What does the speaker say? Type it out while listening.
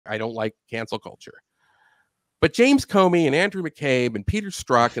I don't like cancel culture. But James Comey and Andrew McCabe and Peter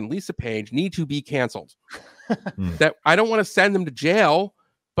Strzok and Lisa Page need to be canceled. That I don't want to send them to jail,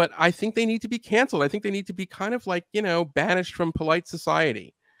 but I think they need to be canceled. I think they need to be kind of like, banished from polite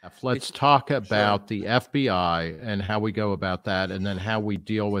society. Let's talk about the FBI and how we go about that, and then how we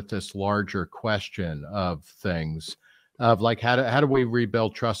deal with this larger question of things, of like how do we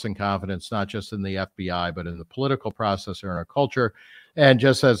rebuild trust and confidence, not just in the FBI, but in the political process or in our culture. And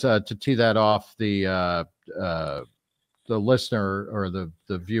just as to tee that off, the listener or the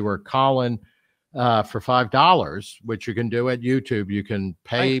viewer, Colin, for $5, which you can do at YouTube. You can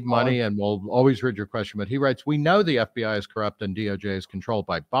pay money and we'll always read your question. But he writes, we know the FBI is corrupt and DOJ is controlled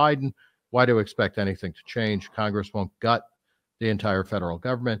by Biden. Why do we expect anything to change? Congress won't gut the entire federal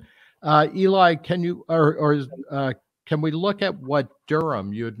government. Eli, can you, can we look at what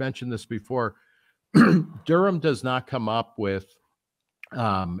Durham, you had mentioned this before, Durham does not come up with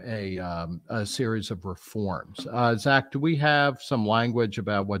a series of reforms. Zach, do we have some language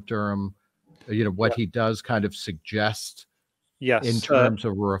about what Durham, what he does kind of suggest in terms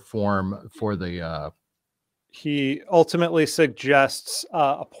of reform for the he ultimately suggests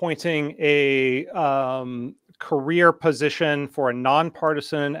appointing a career position for a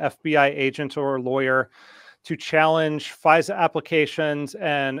nonpartisan FBI agent or lawyer to challenge FISA applications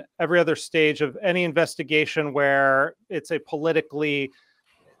and every other stage of any investigation where it's a politically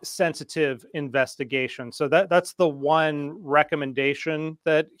sensitive investigation. So that's the one recommendation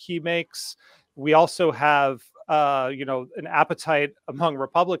that he makes. We also have, an appetite among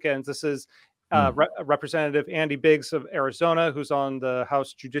Republicans. This is Representative Andy Biggs of Arizona, who's on the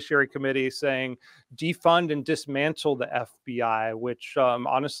House Judiciary Committee, saying defund and dismantle the FBI, which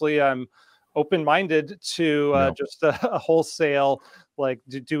honestly, I'm open-minded to just a wholesale, like,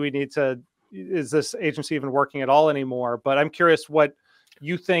 do we need to, is this agency even working at all anymore? But I'm curious what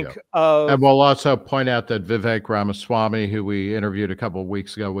you think of. And we'll also point out that Vivek Ramaswamy, who we interviewed a couple of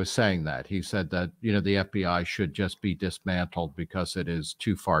weeks ago, was saying that. He said that, the FBI should just be dismantled because it is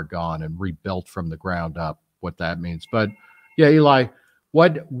too far gone and rebuilt from the ground up, what that means. But yeah, Eli,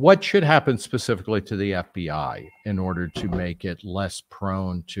 what should happen specifically to the FBI in order to make it less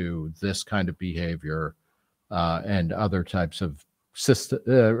prone to this kind of behavior and other types of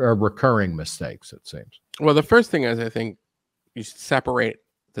recurring mistakes, it seems? Well, the first thing is, I think you should separate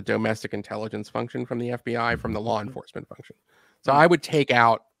the domestic intelligence function from the FBI from the law enforcement function. So I would take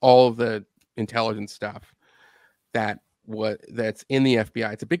out all of the intelligence stuff that's in the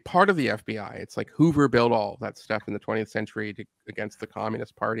FBI. It's a big part of the FBI. It's like Hoover built all that stuff in the 20th century against the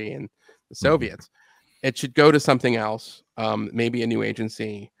Communist Party and the Soviets. It should go to something else, maybe a new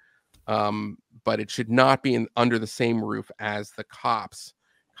agency, but it should not be under the same roof as the cops.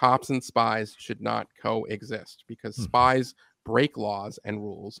 Cops and spies should not coexist because spies break laws and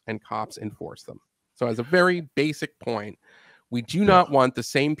rules and cops enforce them. So as a very basic point, we do not want the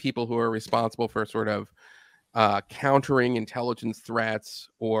same people who are responsible for sort of countering intelligence threats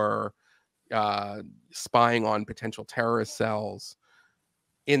or spying on potential terrorist cells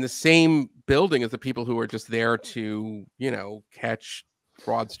in the same building as the people who are just there to, catch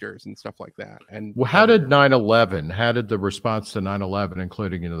fraudsters and stuff like that. And how did 9/11, how did the response to 9/11,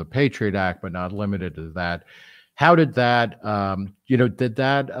 including, the Patriot Act, but not limited to that, how did that, did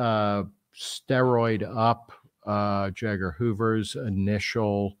that steroid up J. Edgar Hoover's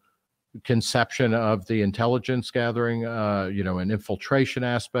initial conception of the intelligence gathering, and infiltration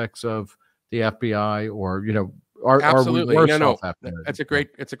aspects of the FBI, or, absolutely. Are we no. It's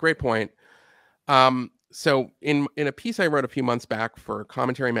a great point. So in a piece I wrote a few months back for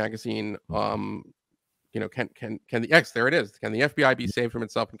Commentary Magazine, can there it is. Can the FBI be saved from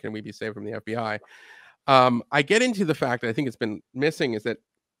itself, and can we be saved from the FBI? I get into the fact that I think it's been missing is that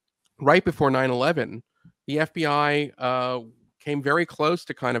right before 9/11, the FBI came very close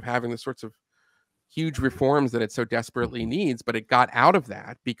to kind of having the sorts of huge reforms that it so desperately needs, but it got out of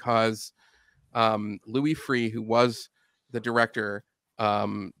that because Louis Freeh, who was the director,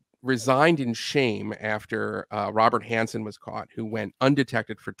 resigned in shame after Robert Hansen was caught, who went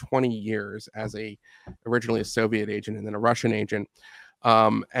undetected for 20 years as originally a Soviet agent and then a Russian agent.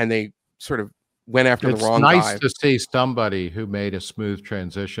 And they sort of went after the wrong guy. It's nice to see somebody who made a smooth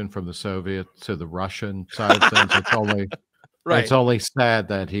transition from the Soviet to the Russian side of things. It's only It's only sad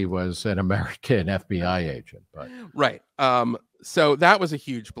that he was an American FBI agent. But right. So that was a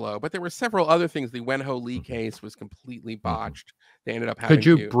huge blow. But there were several other things. The Wenho Lee case was completely botched. They ended up having Could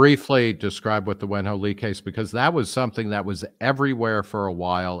you briefly describe what the Wenho Lee case, because that was something that was everywhere for a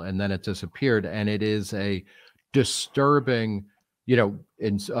while and then it disappeared, and it is a disturbing,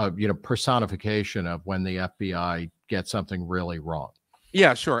 personification of when the FBI gets something really wrong.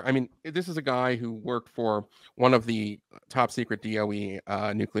 Yeah, sure. I mean, this is a guy who worked for one of the top secret DOE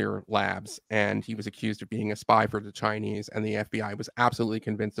nuclear labs, and he was accused of being a spy for the Chinese, and the FBI was absolutely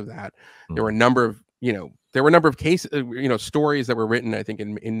convinced of that. There were a number of, there were a number of cases, stories that were written, I think,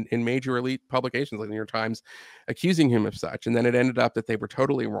 in major elite publications like the New York Times, accusing him of such, and then it ended up that they were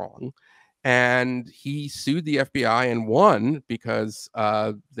totally wrong. And he sued the FBI and won because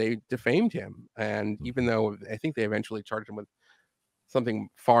they defamed him. And even though I think they eventually charged him with something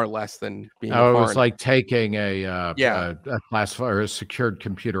far less than being a Oh, it foreign. was like taking Yeah. a classified or a secured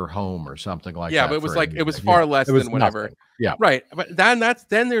computer home or something like Yeah, that. but it was for like, an it was inmate. far Yeah. less It was than whatever. nothing. Yeah. Right. But then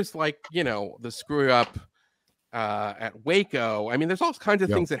there's like, the screw up at Waco. I mean, there's all kinds of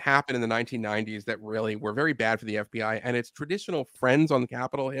Yeah. things that happened in the 1990s that really were very bad for the FBI and its traditional friends on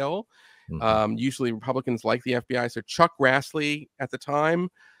Capitol Hill. Usually Republicans like the FBI. So Chuck Grassley at the time,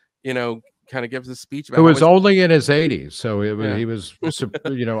 kind of gives a speech about It was how only in his 80s, so he was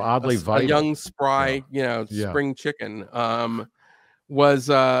oddly a vital. young, spry, Yeah. spring chicken. Was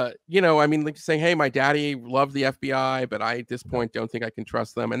I mean, like saying, hey, my daddy loved the FBI, but I at this point don't think I can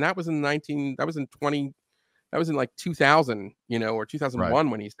trust them. And that was in like 2000, or 2001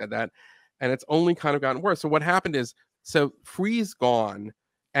 when he said that. And it's only kind of gotten worse. So what happened is, so Free's gone,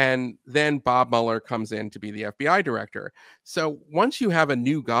 and then Bob Mueller comes in to be the FBI director. So once you have a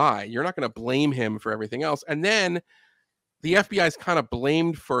new guy, you're not going to blame him for everything else. And then the FBI is kind of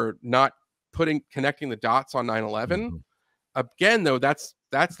blamed for not connecting the dots on 9/11. Again, though, that's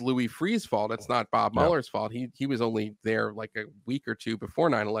Louis Freeh's fault. It's not Bob Mueller's fault. He was only there like a week or two before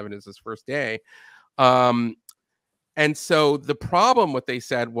 9/11 is his first day. And so the problem, what they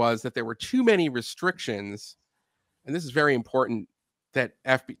said was that there were too many restrictions, and this is very important, that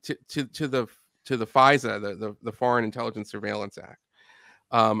to the FISA, the Foreign Intelligence Surveillance Act,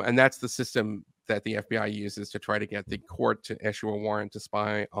 and that's the system that the FBI uses to try to get the court to issue a warrant to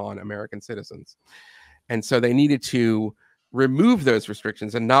spy on American citizens. And so they needed to remove those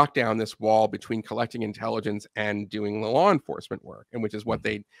restrictions and knock down this wall between collecting intelligence and doing the law enforcement work, and which is what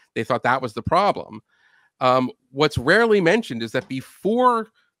they thought that was the problem. What's rarely mentioned is that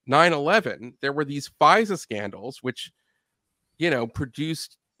before 9/11, there were these FISA scandals, which,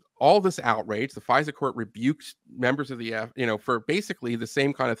 produced all this outrage. The FISA court rebuked members of the for basically the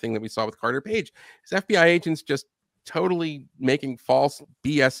same kind of thing that we saw with Carter Page. His FBI agents just totally making false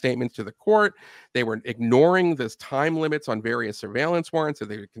BS statements to the court. They were ignoring those time limits on various surveillance warrants, so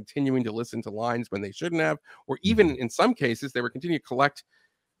they were continuing to listen to lines when they shouldn't have, or even in some cases, they were continuing to collect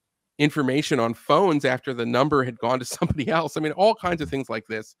information on phones after the number had gone to somebody else. I mean, all kinds of things like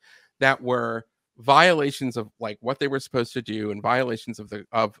this that were violations of like what they were supposed to do and violations of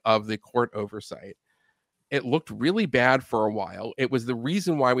the court oversight. It looked really bad for a while. It was the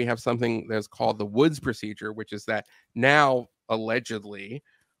reason why we have something that's called the Woods procedure, which is that now allegedly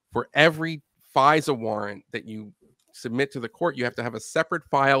for every FISA warrant that you submit to the court, you have to have a separate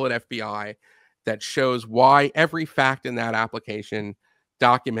file at FBI that shows why every fact in that application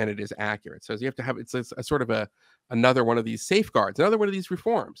documented is accurate. So you have to have, it's a sort of another one of these safeguards, another one of these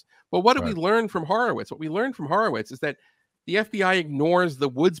reforms. But what did we learn from Horowitz? What we learned from Horowitz is that the FBI ignores the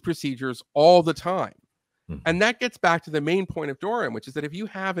Woods procedures all the time. And that gets back to the main point of Durham, which is that if you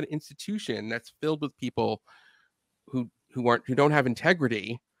have an institution that's filled with people who don't have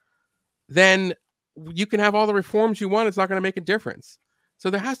integrity, then you can have all the reforms you want. It's not going to make a difference. So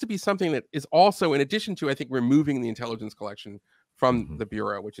there has to be something that is also, in addition to, I think, removing the intelligence collection from the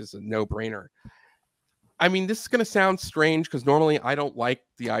Bureau, which is a no-brainer. I mean, this is going to sound strange because normally I don't like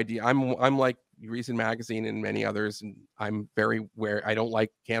the idea. I'm like Reason Magazine and many others, and I'm very aware I don't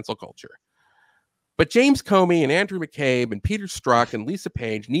like cancel culture. But James Comey and Andrew McCabe and Peter Strzok and Lisa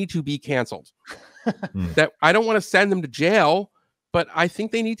Page need to be canceled. That I don't want to send them to jail, but I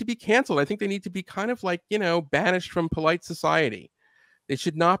think they need to be canceled. I think they need to be kind of like, banished from polite society. They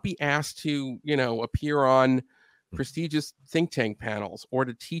should not be asked to, appear on prestigious think tank panels or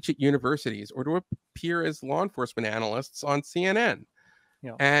to teach at universities or to appear as law enforcement analysts on CNN.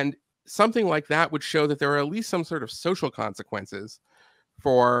 And something like that would show that there are at least some sort of social consequences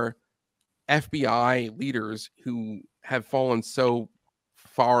for FBI leaders who have fallen so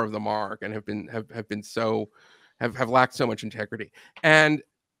far of the mark and have lacked so much integrity. And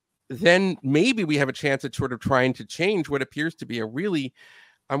then maybe we have a chance at sort of trying to change what appears to be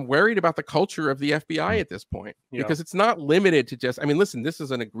I'm worried about the culture of the FBI at this point, because it's not limited to just, I mean, listen, this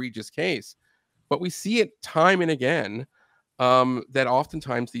is an egregious case, but we see it time and again, that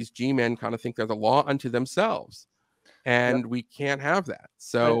oftentimes these G-men kind of think they're the law unto themselves. And we can't have that.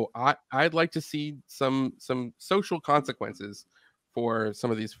 So I'd like to see some social consequences for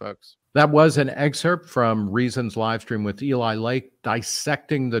some of these folks. That was an excerpt from Reason's live stream with Eli Lake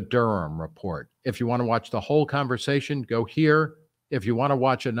dissecting the Durham report. If you want to watch the whole conversation, go here. If you want to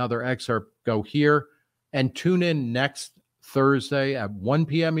watch another excerpt, go here. And tune in next Thursday at 1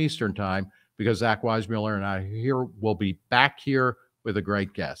 p.m. Eastern Time, because Zach Weissmuller and I here will be back here with a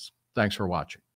great guest. Thanks for watching.